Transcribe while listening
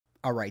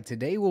Alright,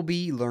 today we'll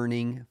be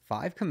learning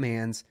 5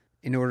 commands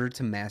in order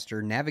to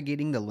master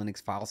navigating the Linux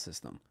file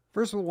system.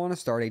 First, we'll want to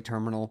start a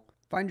terminal,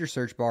 find your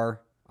search bar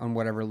on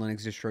whatever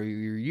Linux distro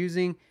you're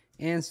using,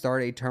 and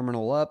start a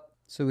terminal up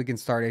so we can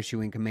start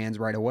issuing commands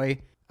right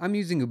away. I'm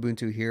using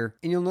Ubuntu here,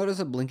 and you'll notice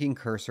a blinking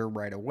cursor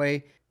right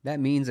away. That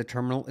means a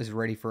terminal is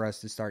ready for us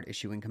to start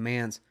issuing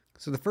commands.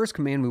 So the first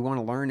command we want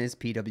to learn is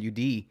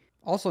pwd,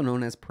 also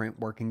known as print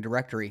working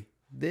directory.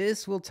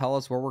 This will tell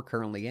us where we're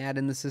currently at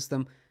in the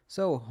system.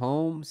 So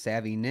home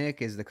Savvy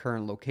Nick is the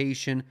current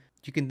location.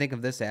 You can think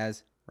of this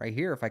as right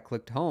here. If I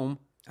clicked home,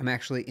 I'm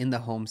actually in the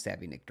home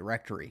Savvy Nick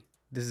directory.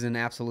 This is an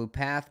absolute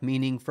path,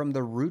 meaning from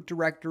the root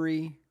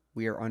directory,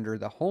 we are under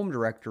the home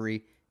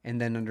directory,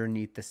 and then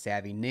underneath the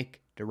Savvy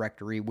Nick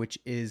directory, which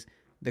is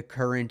the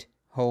current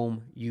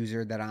home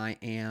user that I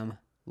am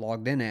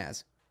logged in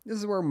as. This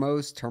is where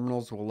most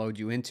terminals will load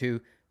you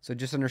into, so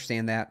just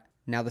understand that.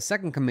 Now the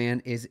second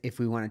command is if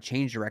we want to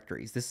change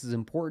directories. This is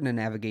important to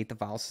navigate the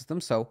file system,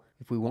 so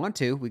if we want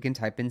to, we can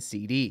type in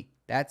cd.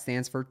 That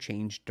stands for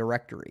change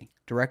directory.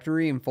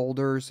 Directory and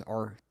folders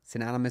are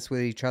synonymous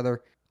with each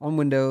other. On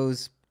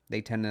Windows,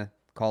 they tend to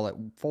call it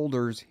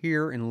folders.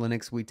 Here in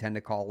Linux, we tend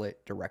to call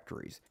it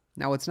directories.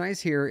 Now what's nice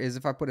here is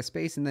if I put a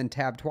space and then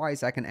tab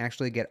twice, I can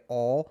actually get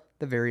all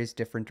the various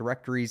different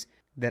directories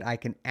that I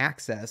can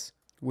access,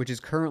 which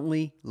is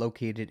currently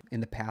located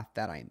in the path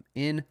that I'm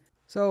in.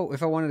 So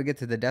if I wanted to get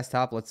to the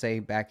desktop, let's say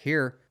back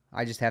here,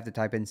 I just have to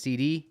type in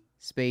cd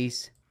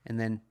space and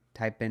then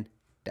type in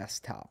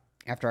desktop.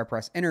 After I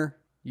press enter,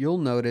 you'll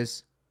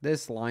notice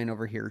this line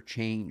over here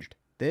changed.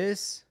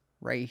 This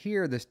right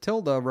here, this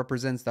tilde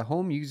represents the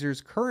home user's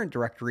current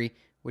directory,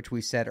 which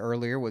we said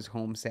earlier was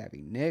home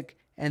Savvy Nick.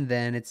 And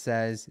then it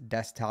says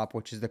desktop,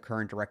 which is the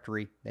current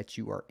directory that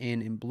you are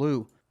in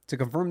blue. To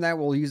confirm that,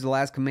 we'll use the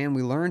last command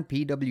we learned,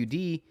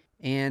 pwd,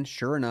 and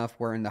sure enough,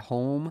 we're in the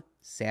home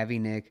Savvy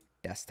Nick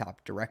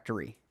desktop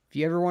directory. If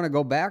you ever want to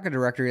go back a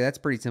directory, that's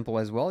pretty simple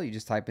as well. You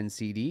just type in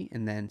cd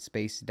and then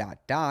space dot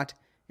dot,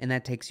 and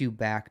that takes you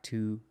back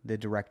to the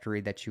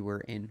directory that you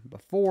were in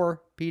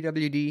before.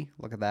 pwd,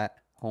 look at that,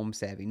 home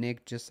Savvy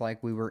Nick, just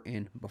like we were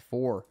in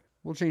before.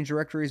 We'll change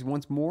directories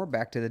once more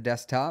back to the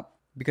desktop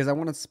because I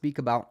want to speak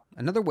about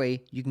another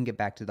way you can get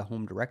back to the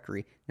home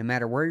directory no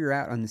matter where you're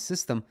at on the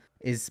system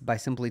is by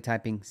simply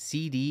typing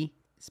cd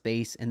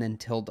space and then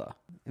tilde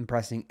and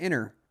pressing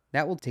enter.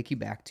 That will take you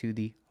back to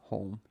the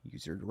home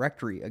user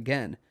directory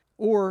again.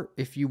 Or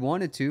if you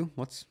wanted to,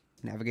 let's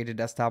navigate to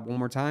desktop one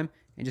more time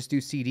and just do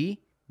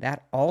cd.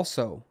 That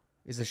also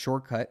is a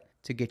shortcut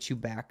to get you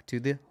back to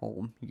the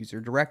home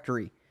user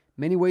directory.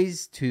 Many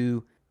ways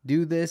to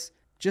do this.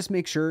 Just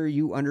make sure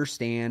you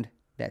understand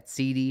that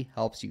cd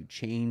helps you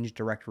change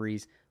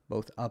directories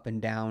both up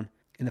and down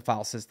in the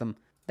file system.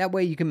 That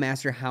way you can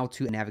master how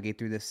to navigate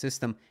through this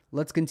system.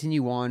 Let's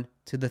continue on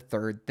to the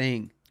third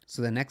thing.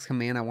 So the next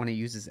command I want to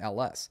use is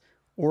ls,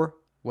 or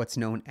what's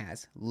known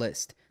as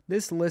list.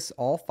 This lists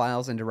all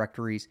files and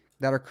directories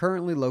that are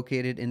currently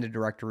located in the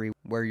directory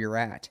where you're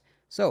at.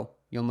 So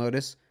you'll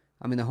notice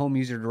I'm in the home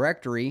user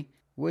directory,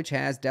 which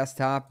has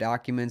desktop,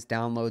 documents,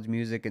 downloads,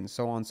 music, and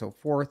so on and so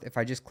forth. If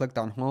I just clicked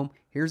on home,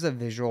 here's a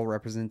visual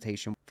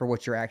representation for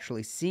what you're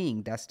actually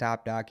seeing: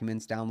 desktop,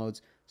 documents,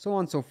 downloads, so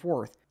on and so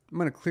forth. I'm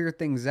going to clear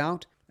things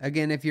out.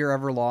 Again, if you're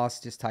ever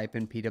lost, just type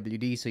in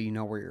pwd so you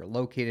know where you're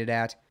located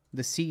at.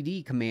 The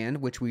cd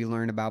command, which we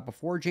learned about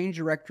before, change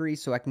directory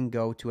so I can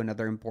go to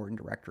another important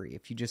directory.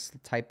 If you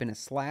just type in a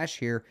slash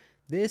here,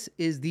 this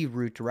is the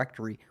root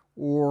directory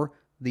or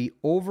the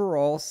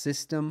overall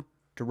system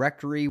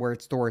directory where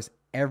it stores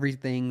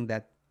everything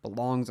that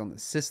belongs on the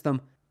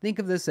system. Think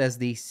of this as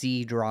the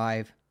C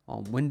drive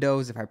on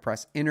Windows. If I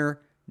press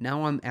enter,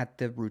 now I'm at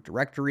the root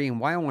directory, and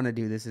why I want to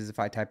do this is if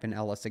I type in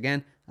ls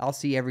again, I'll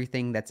see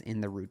everything that's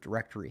in the root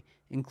directory,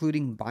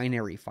 including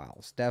binary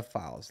files, dev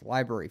files,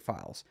 library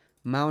files,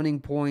 mounting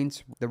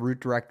points, the root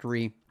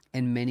directory,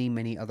 and many,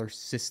 many other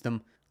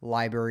system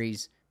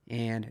libraries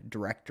and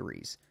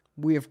directories.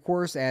 We, of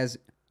course, as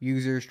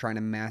users trying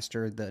to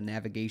master the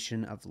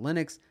navigation of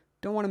Linux,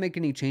 don't want to make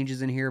any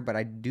changes in here, but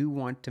I do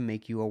want to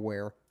make you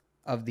aware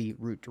of the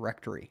root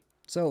directory.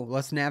 So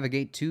let's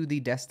navigate to the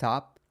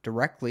desktop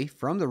directly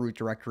from the root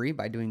directory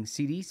by doing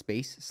cd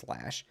space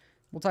slash.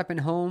 We'll type in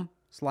home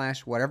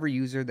slash whatever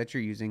user that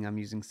you're using. I'm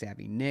using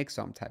Savvy Nick,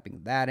 so I'm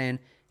typing that in.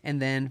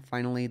 And then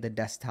finally the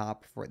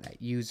desktop for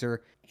that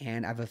user.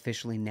 And I've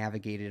officially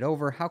navigated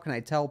over. How can I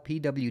tell?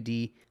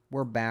 pwd,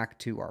 we're back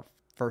to our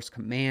first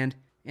command.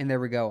 And there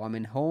we go. I'm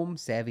in home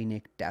Savvy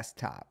Nick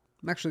desktop.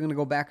 I'm actually going to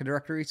go back a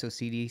directory. So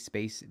cd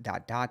space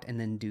dot dot and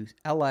then do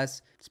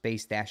ls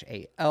space dash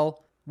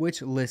al,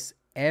 which lists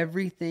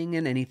everything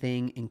and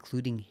anything,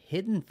 including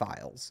hidden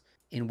files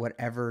in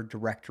whatever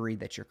directory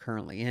that you're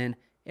currently in.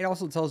 It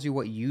also tells you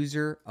what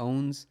user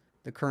owns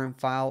the current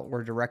file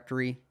or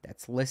directory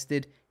that's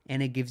listed,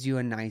 and it gives you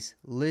a nice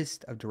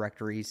list of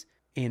directories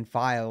and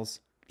files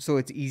so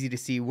it's easy to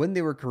see when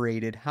they were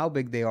created, how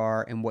big they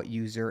are, and what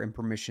user and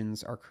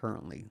permissions are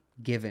currently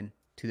given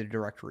to the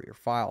directory or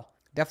file.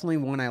 Definitely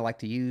one I like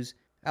to use,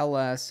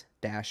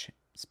 ls-space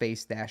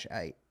space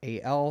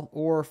 -al,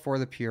 or for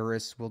the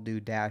purists, we'll do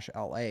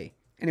 -la.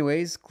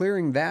 Anyways,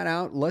 clearing that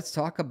out, let's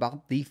talk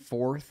about the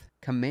fourth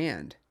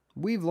command.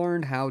 We've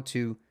learned how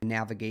to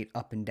navigate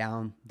up and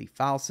down the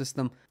file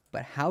system,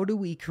 but how do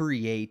we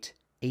create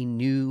a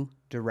new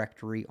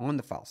directory on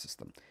the file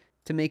system?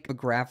 To make a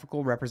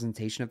graphical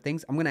representation of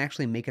things, I'm going to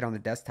actually make it on the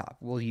desktop.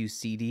 We'll use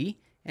CD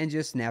and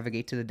just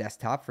navigate to the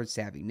desktop for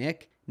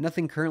SavvyNick.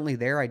 Nothing currently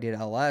there. I did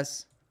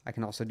ls. I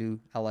can also do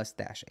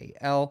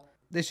ls-al.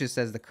 This just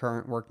says the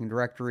current working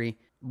directory.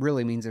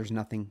 Really means there's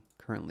nothing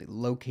currently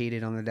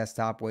located on the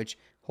desktop, which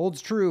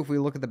holds true if we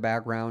look at the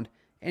background.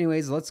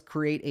 Anyways, let's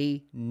create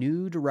a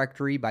new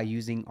directory by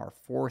using our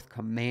fourth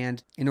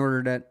command. In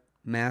order to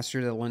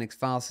master the Linux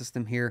file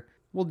system here,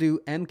 we'll do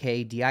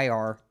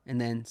mkdir and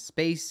then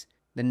space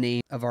the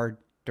name of our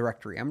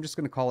directory. I'm just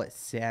going to call it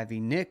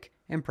SavvyNick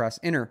and press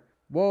enter.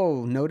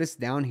 Whoa, notice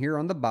down here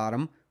on the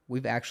bottom,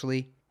 we've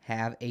actually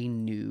have a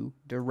new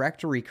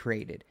directory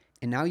created.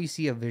 And now you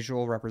see a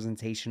visual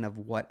representation of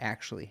what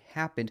actually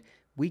happened.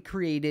 We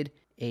created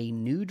a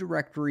new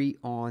directory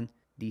on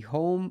the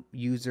home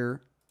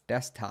user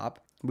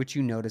desktop, which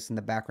you notice in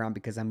the background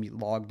because I'm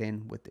logged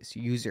in with this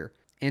user.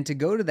 And to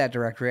go to that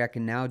directory, I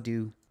can now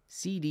do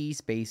cd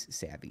space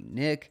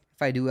SavvyNick.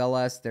 If I do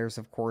ls, there's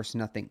of course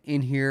nothing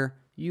in here.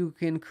 You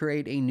can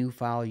create a new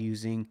file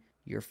using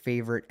your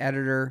favorite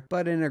editor,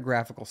 but in a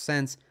graphical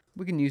sense,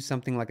 we can use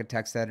something like a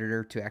text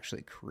editor to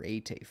actually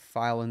create a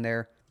file in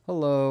there.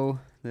 Hello,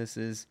 this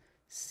is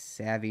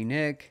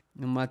SavvyNick,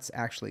 and let's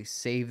actually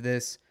save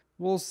this.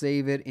 We'll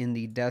save it in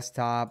the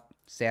desktop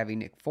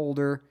SavvyNick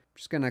folder. I'm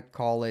just gonna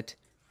call it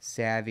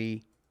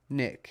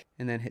SavvyNick,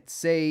 and then hit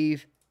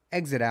save,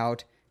 exit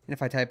out, and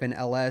if I type in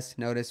ls,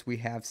 notice we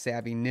have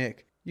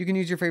SavvyNick. You can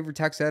use your favorite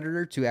text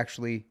editor to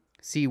actually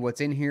see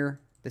what's in here.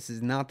 This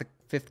is not the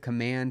fifth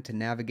command to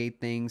navigate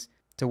things,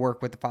 to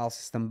work with the file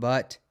system,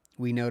 but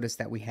we notice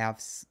that we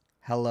have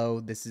hello,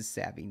 this is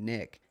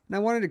SavvyNick. And I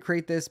wanted to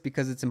create this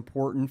because it's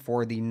important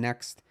for the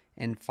next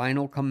and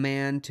final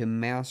command to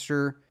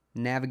master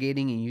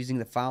navigating and using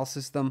the file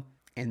system,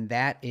 and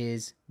that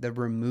is the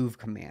remove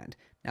command.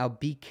 Now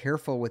be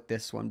careful with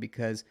this one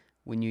because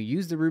when you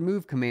use the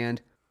remove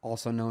command,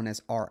 also known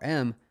as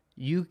rm,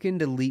 you can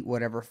delete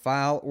whatever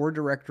file or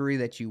directory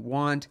that you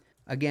want.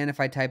 Again, if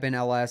I type in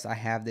ls, I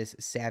have this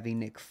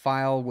SavvyNick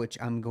file, which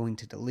I'm going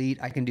to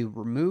delete. I can do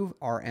remove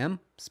rm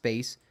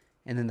space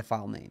and then the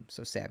file name,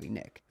 so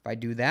SavvyNick. If I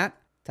do that,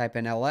 type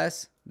in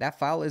ls, that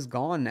file is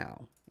gone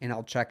now. And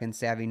I'll check in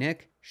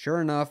SavvyNick.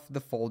 Sure enough,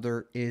 the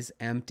folder is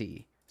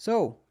empty.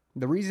 So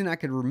the reason I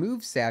could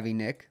remove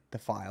SavvyNick, the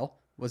file,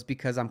 was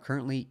because I'm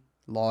currently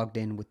logged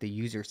in with the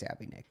user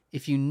SavvyNick.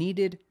 If you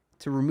needed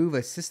to remove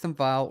a system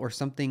file or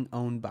something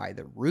owned by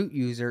the root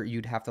user,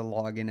 you'd have to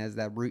log in as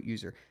that root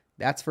user.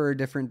 That's for a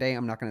different day.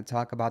 I'm not going to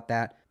talk about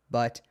that.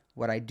 But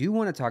what I do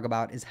want to talk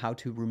about is how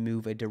to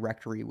remove a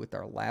directory with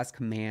our last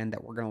command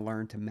that we're going to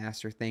learn to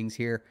master things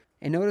here.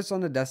 And notice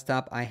on the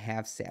desktop, I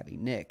have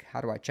SavvyNick.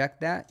 How do I check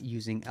that?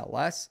 Using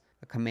ls,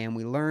 a command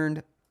we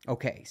learned.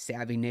 Okay,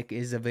 SavvyNick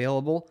is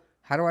available.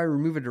 How do I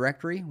remove a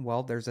directory?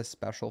 Well, there's a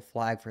special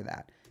flag for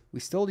that. We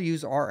still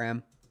use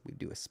rm. We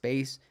do a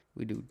space.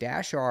 We do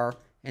 -r.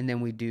 And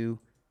then we do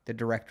the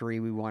directory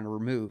we want to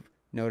remove.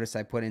 Notice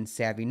I put in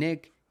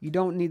SavvyNick. You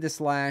don't need the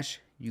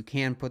slash. You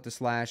can put the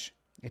slash.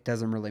 It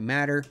doesn't really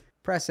matter.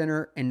 Press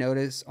enter and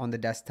notice on the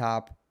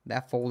desktop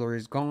that folder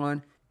is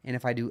gone. And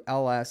if I do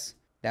ls,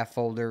 that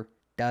folder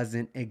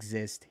doesn't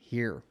exist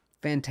here.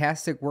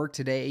 Fantastic work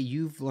today.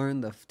 You've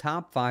learned the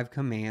top 5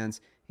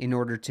 commands in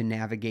order to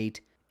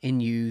navigate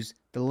and use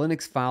the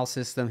Linux file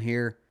system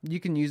here. You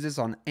can use this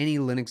on any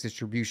Linux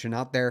distribution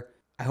out there.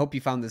 I hope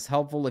you found this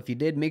helpful. If you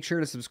did, make sure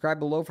to subscribe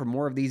below for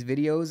more of these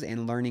videos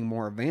and learning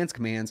more advanced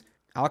commands.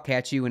 I'll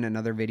catch you in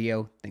another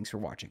video. Thanks for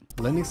watching.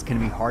 Linux can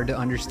be hard to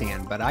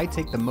understand, but I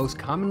take the most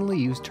commonly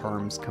used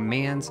terms,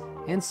 commands,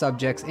 and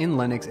subjects in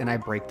Linux and I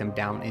break them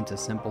down into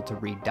simple to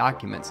read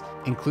documents,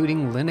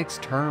 including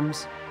Linux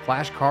terms,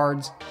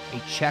 flashcards, a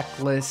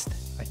checklist,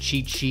 a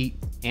cheat sheet,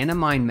 and a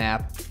mind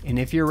map. And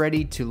if you're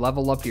ready to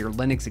level up your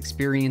Linux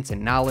experience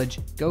and knowledge,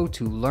 go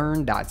to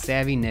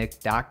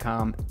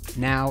learn.savvynick.com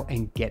now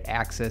and get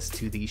access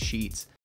to these sheets.